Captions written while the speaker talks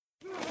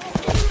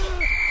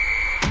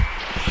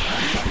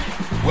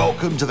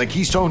Welcome to the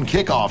Keystone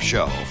Kickoff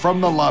Show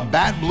from the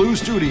Labatt Blue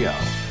Studio.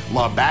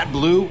 Labatt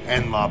Blue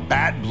and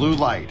Labatt Blue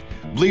Light.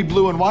 Bleed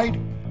blue and white,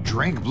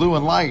 drink blue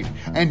and light.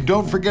 And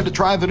don't forget to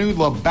try the new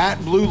Labatt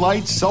Blue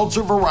Light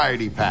Seltzer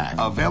Variety Pack.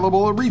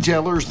 Available at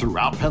retailers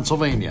throughout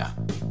Pennsylvania.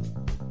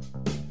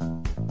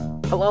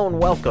 Hello and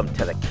welcome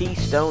to the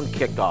Keystone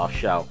Kickoff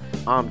Show.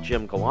 I'm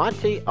Jim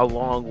Galante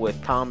along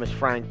with Thomas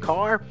Frank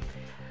Carr.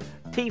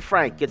 T.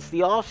 Frank, it's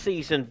the off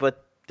season,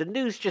 but the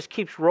news just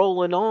keeps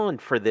rolling on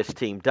for this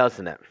team,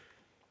 doesn't it?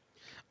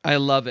 I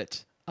love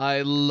it.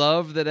 I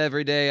love that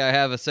every day I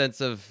have a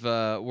sense of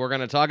we're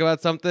going to talk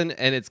about something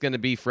and it's going to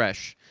be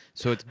fresh.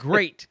 So it's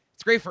great.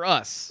 It's great for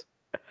us.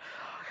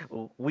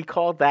 We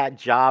call that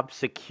job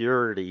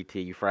security,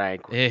 T.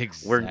 Frank.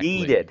 Exactly. We're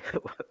needed.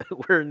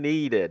 We're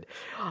needed.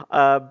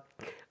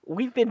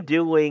 We've been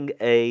doing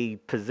a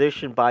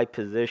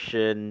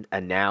position-by-position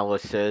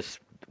analysis.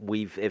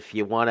 If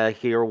you want to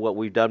hear what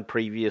we've done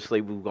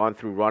previously, we've gone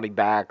through running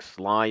backs,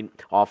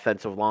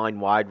 offensive line,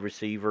 wide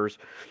receivers.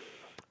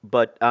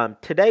 But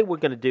today we're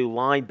going to do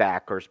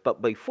linebackers.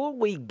 But before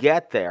we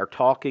get there,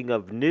 talking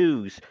of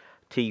news,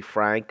 T.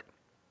 Frank,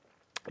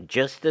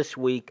 just this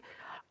week,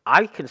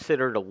 I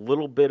considered a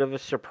little bit of a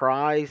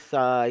surprise,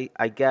 I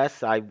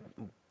guess. I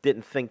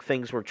didn't think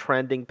things were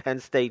trending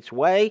Penn State's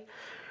way.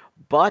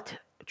 But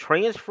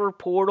transfer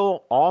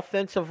portal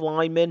offensive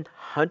lineman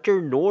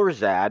Hunter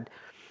Nourzad,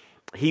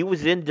 he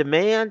was in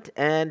demand,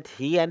 and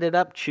he ended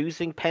up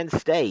choosing Penn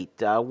State.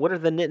 What are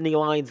the Nittany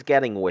Lions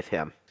getting with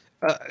him?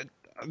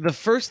 The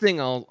first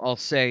thing I'll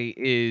say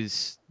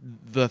is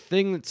the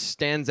thing that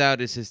stands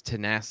out is his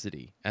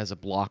tenacity as a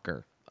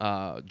blocker.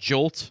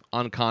 Jolt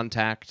on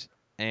contact,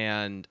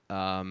 and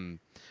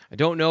I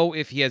don't know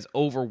if he has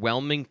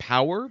overwhelming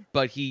power,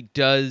 but he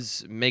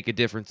does make a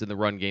difference in the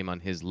run game on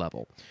his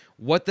level.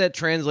 What that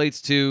translates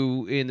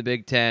to in the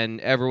Big Ten,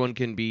 everyone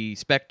can be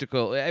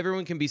skeptical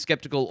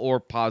or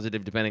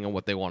positive depending on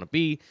what they want to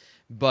be,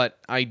 but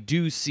I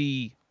do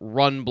see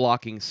run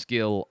blocking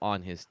skill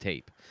on his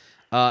tape.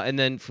 And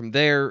then from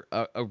there,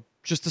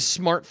 just a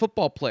smart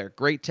football player,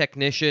 great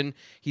technician.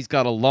 He's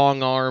got a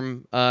long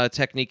arm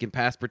technique in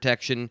pass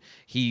protection.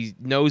 He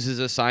knows his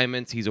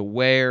assignments. He's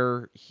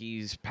aware.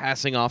 He's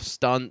passing off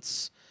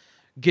stunts.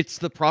 Gets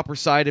the proper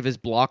side of his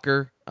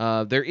blocker.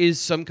 There is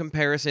some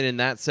comparison in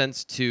that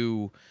sense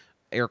to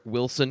Eric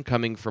Wilson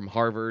coming from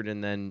Harvard,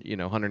 and then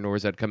Hunter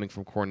Nourzad coming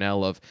from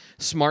Cornell, of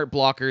smart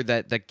blocker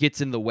that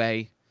gets in the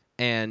way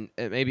and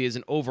maybe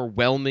isn't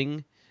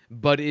overwhelming,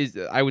 but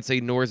I would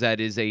say Nourzad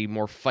is a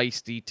more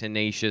feisty,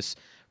 tenacious.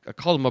 I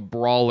called him a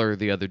brawler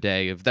the other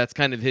day. That's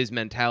kind of his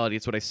mentality.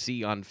 It's what I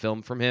see on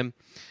film from him.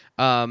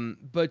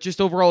 But just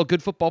overall a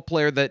good football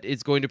player that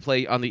is going to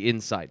play on the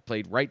inside.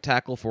 Played right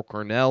tackle for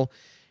Cornell.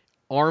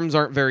 Arms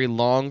aren't very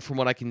long from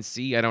what I can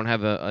see. I don't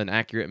have an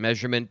accurate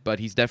measurement, but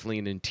he's definitely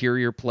an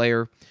interior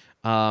player.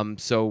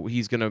 So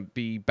he's going to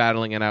be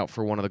battling it out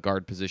for one of the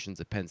guard positions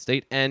at Penn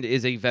State, and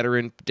is a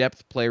veteran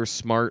depth player,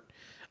 smart.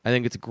 I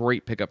think it's a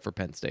great pickup for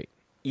Penn State.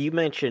 You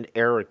mentioned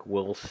Eric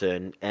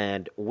Wilson,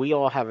 and we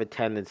all have a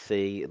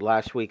tendency.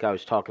 Last week I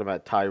was talking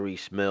about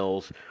Tyrese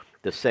Mills,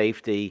 the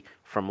safety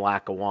from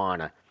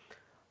Lackawanna.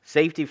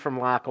 Safety from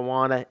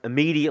Lackawanna,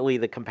 immediately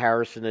the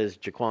comparison is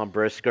Jaquan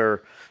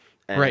Brisker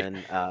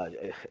and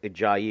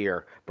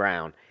Jair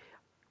Brown.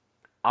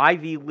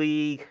 Ivy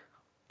League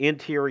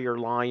interior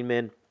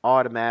lineman,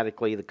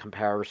 automatically the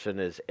comparison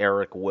is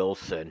Eric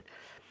Wilson.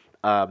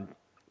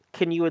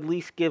 Can you at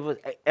least give us...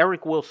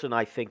 Eric Wilson,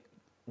 I think,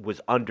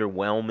 was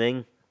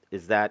underwhelming.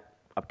 Is that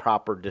a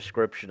proper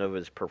description of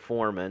his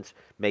performance?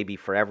 Maybe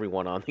for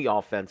everyone on the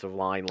offensive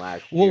line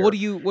last year. Well, what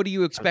are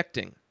you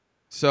expecting?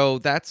 So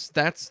that's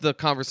the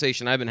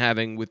conversation I've been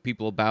having with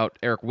people about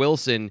Eric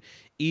Wilson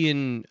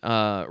in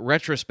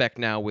retrospect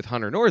now with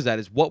Hunter Nourzad,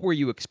 is what were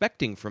you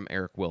expecting from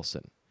Eric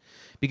Wilson?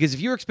 Because if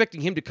you're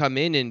expecting him to come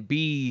in and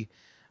be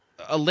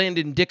a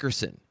Landon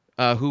Dickerson,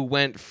 who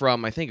went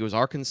from, I think it was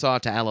Arkansas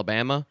to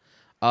Alabama,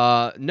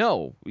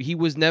 no, he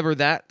was never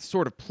that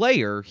sort of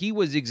player. He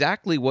was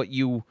exactly what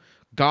you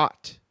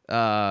got.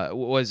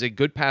 Was a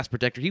good pass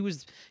protector. He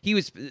was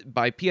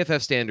by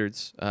PFF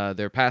standards,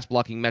 their pass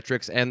blocking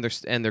metrics and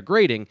their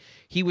grading,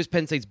 he was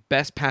Penn State's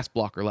best pass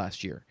blocker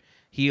last year.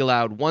 He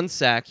allowed 1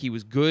 sack. He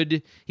was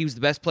good. He was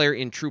the best player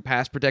in true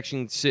pass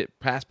protection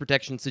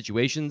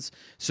situations.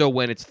 So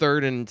when it's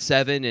 3rd and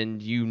 7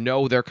 and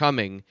they're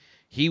coming,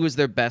 he was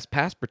their best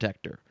pass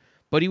protector.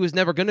 But he was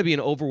never going to be an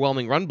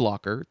overwhelming run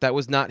blocker. That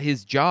was not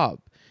his job.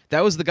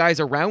 That was the guys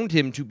around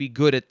him to be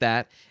good at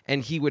that,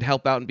 and he would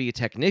help out and be a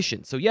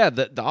technician. So yeah,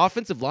 the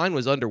offensive line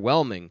was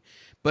underwhelming,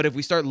 but if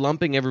we start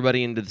lumping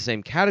everybody into the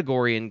same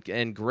category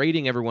and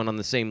grading everyone on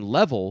the same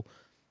level,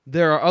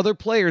 there are other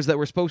players that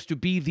were supposed to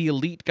be the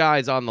elite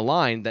guys on the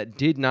line that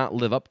did not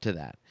live up to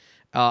that.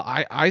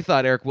 I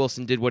thought Eric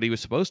Wilson did what he was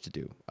supposed to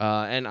do,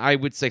 and I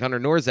would say Hunter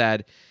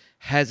Nourzad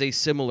has a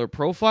similar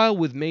profile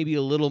with maybe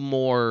a little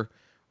more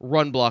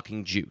run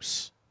blocking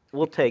juice.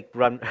 We'll take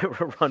run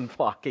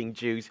blocking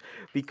juice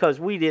because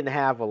we didn't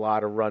have a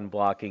lot of run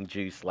blocking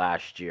juice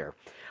last year.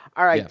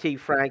 All right, yeah. T.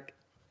 Frank,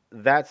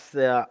 that's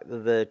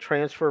the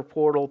transfer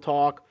portal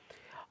talk.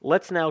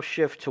 Let's now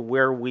shift to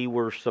where we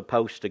were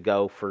supposed to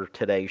go for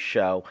today's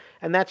show,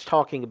 and that's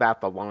talking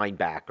about the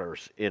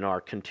linebackers in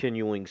our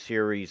continuing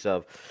series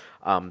of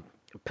um,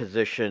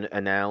 position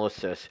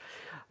analysis.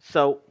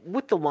 So,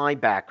 with the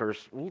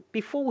linebackers,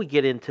 before we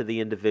get into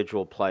the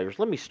individual players,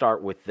 let me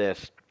start with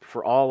this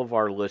for all of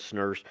our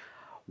listeners.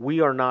 We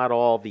are not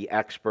all the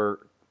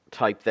expert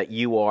type that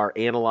you are,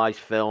 analyze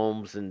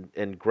films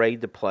and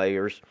grade the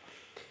players.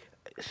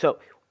 So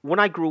when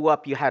I grew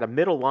up, you had a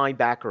middle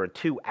linebacker and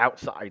two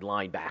outside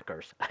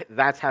linebackers.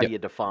 That's how Yep. you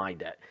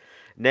defined it.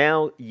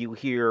 Now you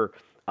hear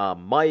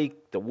Mike,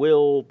 the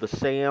Will, the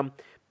Sam.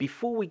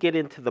 Before we get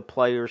into the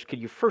players, could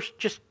you first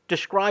just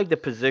describe the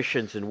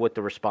positions and what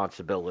the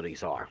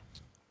responsibilities are?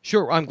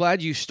 Sure. I'm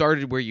glad you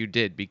started where you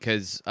did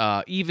because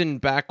even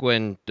back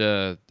when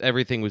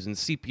everything was in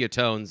sepia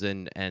tones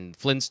and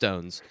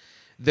Flintstones,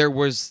 there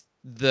was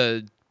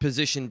the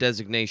position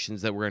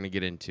designations that we're going to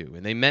get into,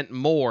 and they meant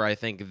more, I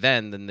think,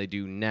 then than they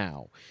do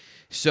now.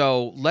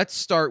 So let's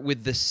start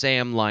with the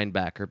Sam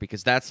linebacker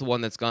because that's the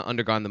one that's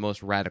undergone the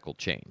most radical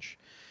change.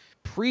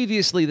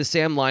 Previously, the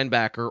Sam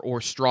linebacker,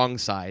 or strong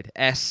side,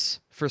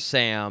 S for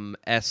Sam,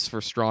 S for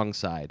strong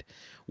side,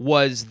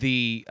 was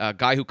the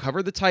guy who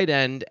covered the tight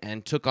end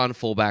and took on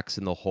fullbacks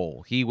in the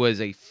hole. He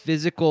was a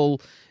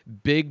physical,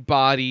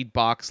 big-bodied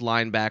box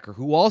linebacker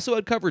who also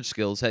had coverage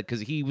skills because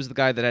he was the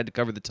guy that had to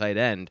cover the tight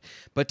end.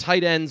 But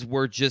tight ends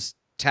were just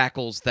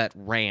tackles that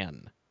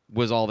ran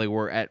was all they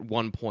were at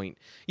one point,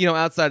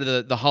 outside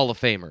of the Hall of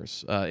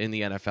Famers in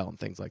the NFL and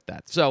things like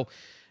that. So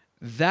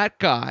that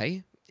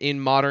guy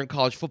in modern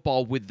college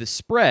football with the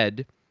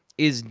spread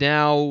is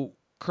now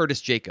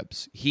Curtis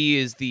Jacobs. He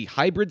is the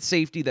hybrid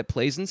safety that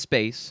plays in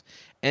space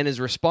and is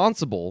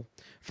responsible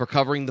for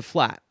covering the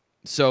flat.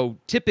 So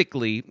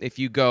typically, if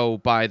you go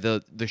by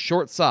the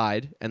short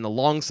side and the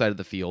long side of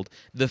the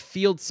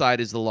field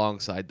side is the long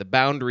side, the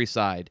boundary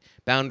side,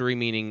 boundary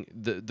meaning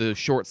the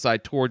short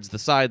side towards the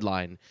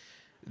sideline,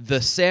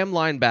 the Sam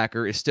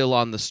linebacker is still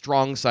on the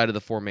strong side of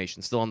the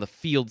formation, still on the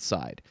field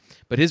side.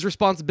 But his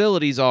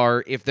responsibilities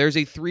are if there's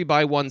a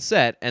 3-by-1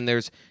 set and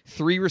there's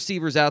three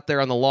receivers out there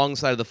on the long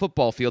side of the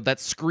football field, that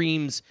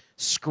screams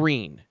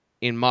screen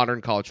in modern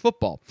college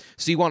football.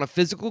 So you want a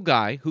physical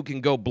guy who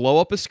can go blow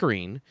up a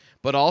screen,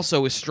 but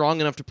also is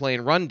strong enough to play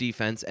in run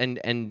defense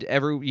and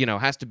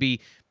has to be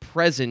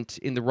present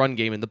in the run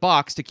game in the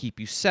box to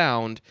keep you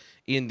sound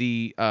in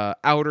the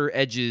outer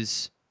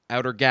edges,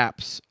 outer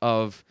gaps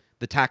of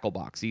the tackle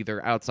box,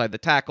 either outside the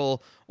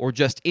tackle or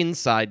just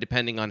inside,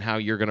 depending on how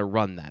you're going to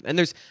run that. And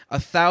there's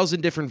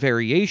 1,000 different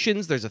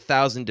variations. There's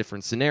 1,000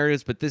 different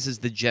scenarios, but this is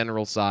the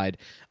general side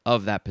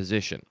of that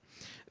position.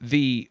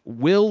 The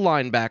will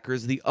linebacker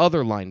is the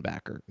other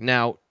linebacker.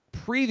 Now,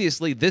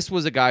 previously, this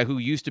was a guy who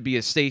used to be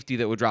a safety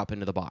that would drop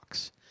into the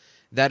box.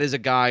 That is a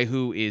guy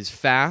who is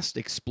fast,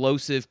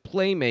 explosive,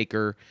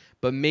 playmaker,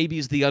 but maybe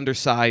is the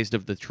undersized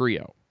of the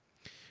trio.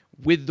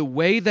 With the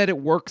way that it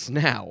works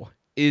now,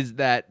 is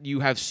that you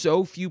have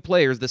so few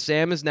players. The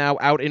Sam is now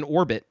out in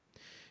orbit.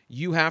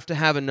 You have to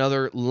have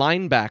another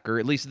linebacker,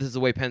 at least this is the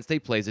way Penn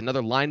State plays,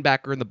 another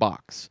linebacker in the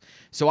box.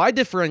 So I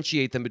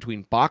differentiate them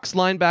between box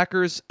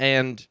linebackers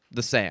and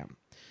the Sam.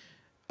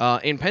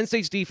 In Penn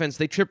State's defense,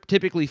 they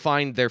typically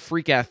find their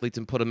freak athletes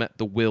and put them at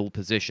the will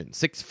position.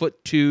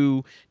 6'2"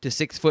 to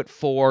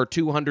 6'4",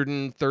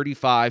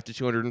 235 to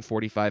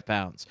 245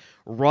 pounds.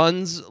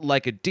 Runs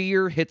like a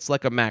deer, hits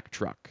like a Mack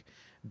truck.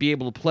 Be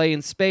able to play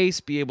in space,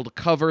 be able to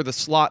cover the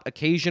slot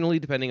occasionally,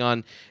 depending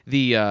on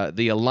the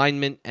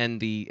alignment and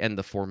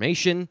the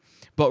formation.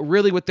 But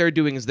really, what they're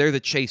doing is they're the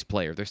chase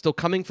player. They're still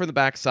coming from the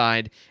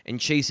backside and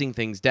chasing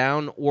things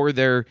down, or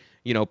they're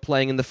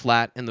playing in the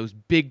flat and those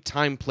big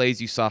time plays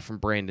you saw from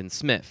Brandon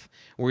Smith,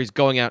 where he's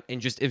going out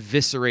and just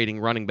eviscerating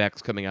running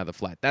backs coming out of the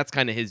flat. That's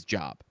kind of his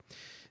job.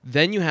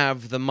 Then you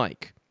have the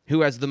Mike,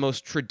 who has the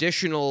most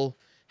traditional,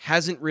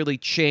 hasn't really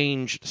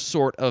changed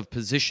sort of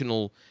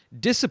positional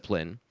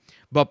discipline.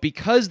 But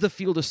because the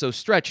field is so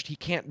stretched, he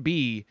can't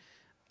be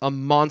a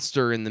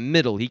monster in the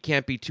middle. He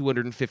can't be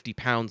 250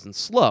 pounds and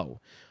slow.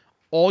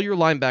 All your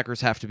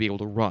linebackers have to be able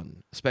to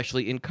run,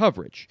 especially in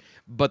coverage.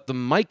 But the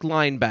Mike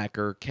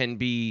linebacker can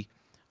be,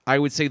 I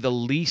would say, the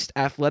least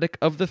athletic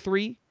of the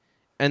three.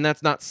 And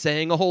that's not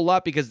saying a whole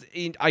lot because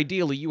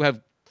ideally you have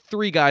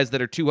three guys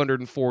that are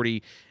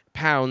 240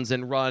 pounds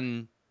and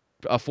run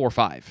a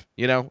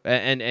 4.5,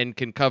 and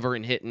can cover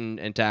and hit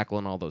and tackle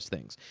and all those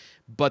things.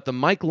 But the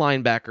Mike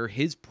linebacker,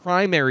 his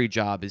primary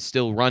job is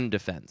still run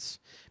defense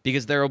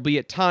because there will be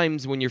at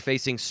times when you're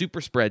facing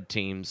super spread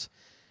teams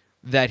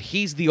that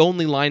he's the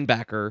only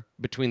linebacker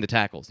between the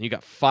tackles. And you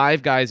got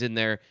 5 guys in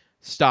there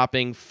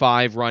stopping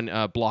 5 run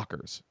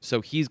blockers.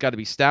 So he's got to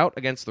be stout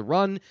against the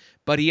run,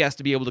 but he has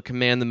to be able to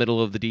command the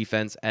middle of the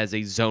defense as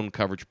a zone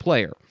coverage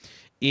player.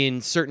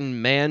 In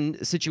certain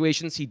man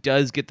situations, he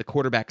does get the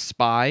quarterback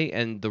spy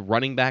and the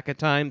running back at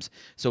times,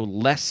 so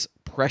less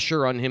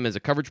pressure on him as a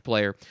coverage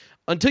player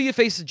until you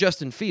face a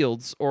Justin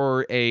Fields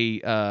or a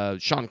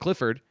Sean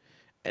Clifford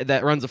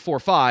that runs a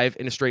 4.5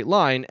 in a straight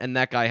line, and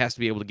that guy has to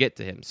be able to get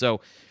to him.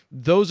 So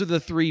those are the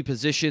three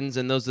positions,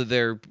 and those are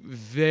their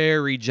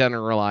very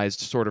generalized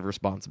sort of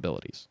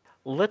responsibilities.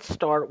 Let's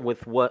start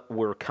with what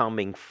we're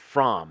coming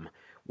from,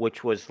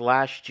 which was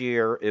last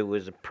year. It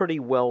was pretty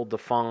well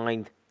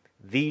defined.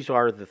 These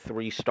are the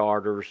three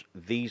starters.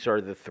 These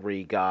are the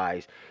three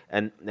guys.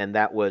 And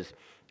that was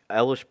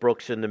Ellis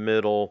Brooks in the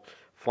middle,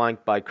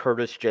 flanked by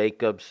Curtis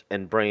Jacobs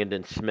and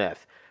Brandon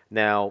Smith.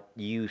 Now,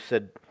 you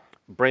said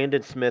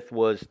Brandon Smith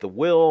was the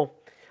Will,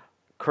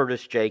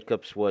 Curtis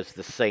Jacobs was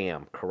the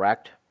Sam,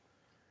 correct?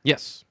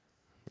 Yes.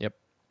 Yep.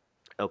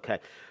 Okay,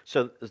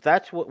 so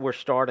that's what we're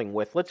starting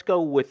with. Let's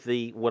go with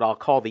what I'll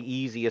call the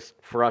easiest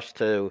for us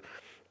to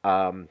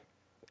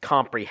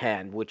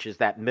comprehend, which is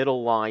that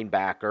middle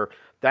linebacker.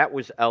 That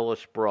was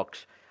Ellis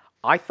Brooks.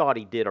 I thought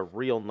he did a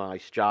real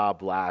nice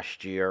job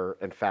last year.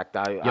 In fact,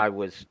 I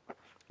was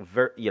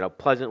very,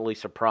 pleasantly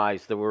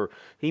surprised.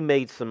 He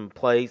made some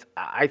plays.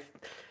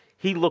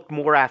 He looked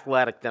more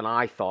athletic than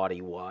I thought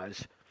he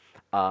was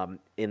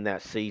in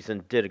that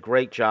season. Did a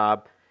great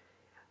job.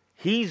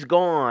 He's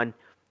gone.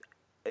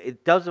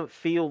 It doesn't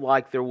feel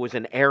like there was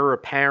an heir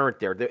apparent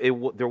there.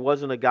 There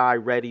wasn't a guy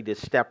ready to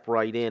step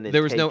right in and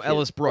there was take no his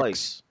Ellis place.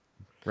 Brooks,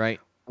 right?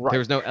 Right. There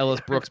was no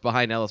Ellis Brooks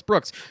behind Ellis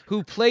Brooks,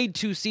 who played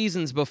 2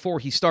 seasons before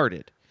he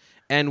started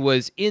and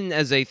was in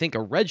as, I think, a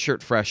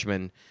redshirt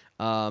freshman,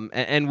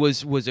 and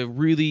was a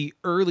really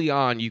early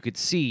on, you could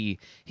see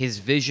his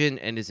vision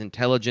and his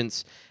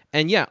intelligence.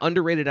 And yeah,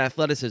 underrated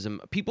athleticism.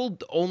 People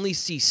only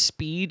see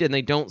speed, and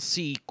they don't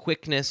see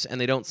quickness,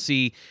 and they don't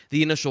see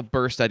the initial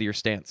burst out of your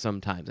stance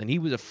sometimes. And he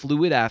was a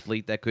fluid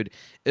athlete that could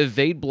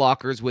evade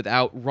blockers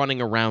without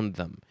running around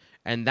them.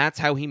 And that's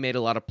how he made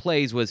a lot of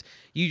plays, was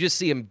you just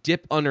see him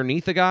dip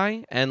underneath a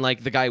guy, and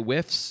like the guy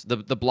whiffs, the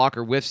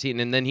blocker whiffs,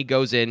 and then he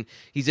goes in.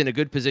 He's in a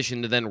good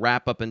position to then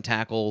wrap up and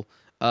tackle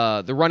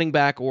the running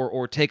back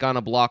or take on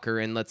a blocker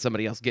and let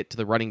somebody else get to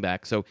the running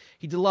back. So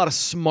he did a lot of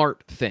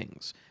smart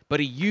things, but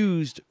he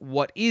used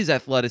what is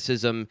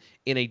athleticism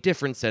in a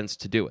different sense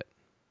to do it.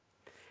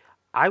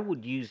 I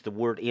would use the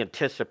word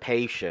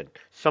anticipation.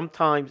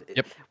 Sometimes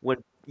Yep.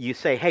 when you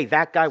say, hey,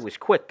 that guy was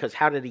quick, because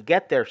how did he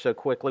get there so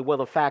quickly? Well,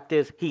 the fact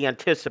is he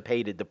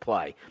anticipated the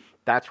play.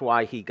 That's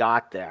why he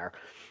got there.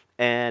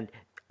 And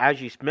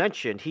as you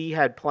mentioned, he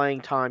had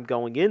playing time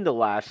going into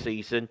last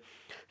season.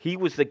 He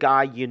was the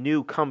guy you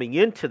knew coming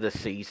into the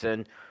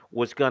season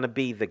was going to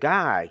be the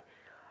guy.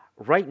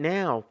 Right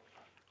now,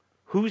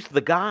 who's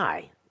the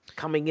guy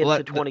coming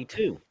into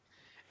 22?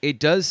 It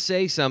does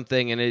say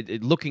something,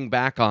 and looking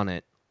back on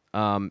it,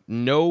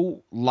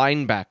 no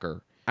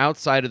linebacker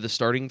outside of the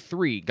starting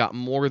 3 got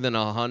more than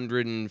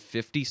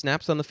 150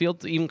 snaps on the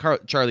field. Even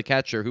Charlie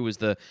Katcher, who was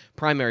the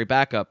primary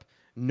backup,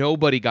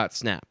 nobody got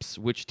snaps,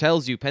 which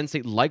tells you Penn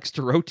State likes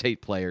to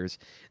rotate players.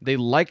 They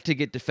like to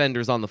get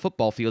defenders on the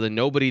football field, and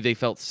nobody they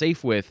felt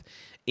safe with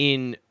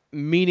in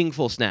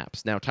meaningful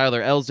snaps. Now,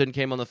 Tyler Elsdon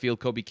came on the field,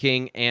 Kobe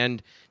King,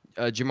 and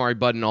Jamari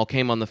Budden all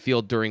came on the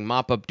field during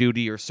mop-up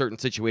duty or certain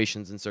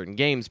situations in certain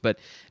games, but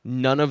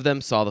none of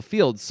them saw the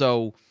field.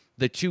 So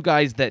the 2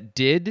 guys that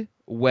did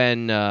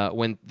when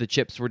the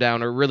chips were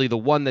down, or really the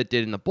one that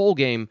did in the bowl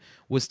game,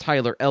 was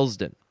Tyler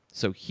Elsdon.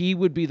 So he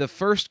would be the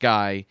first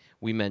guy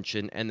we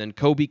mentioned, and then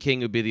Kobe King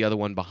would be the other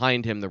one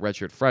behind him, the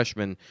redshirt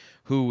freshman,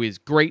 who is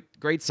great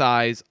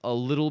size, a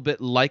little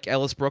bit like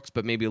Ellis Brooks,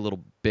 but maybe a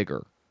little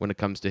bigger when it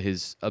comes to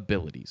his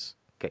abilities.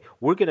 Okay,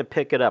 we're going to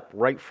pick it up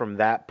right from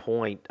that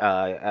point,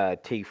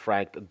 T.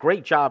 Frank.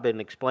 Great job in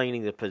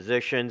explaining the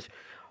positions.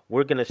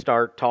 We're going to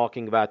start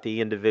talking about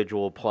the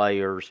individual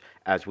players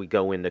as we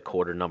go into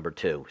quarter number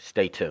 2.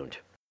 Stay tuned.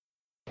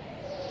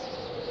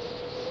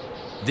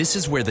 This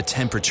is where the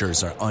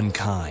temperatures are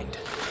unkind.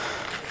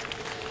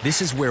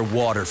 This is where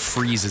water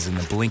freezes in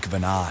the blink of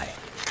an eye.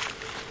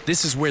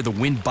 This is where the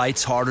wind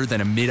bites harder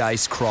than a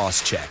mid-ice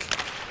cross-check.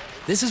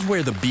 This is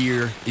where the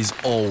beer is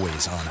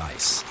always on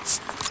ice.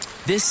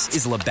 This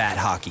is Labatt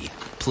Hockey,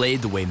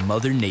 played the way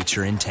Mother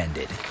Nature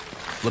intended.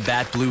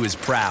 Labatt Blue is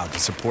proud to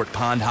support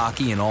pond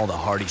hockey and all the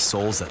hardy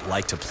souls that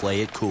like to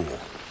play it cool.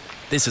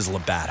 This is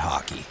Labatt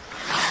Hockey.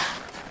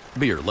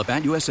 Beer,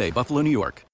 Labatt USA, Buffalo, New York.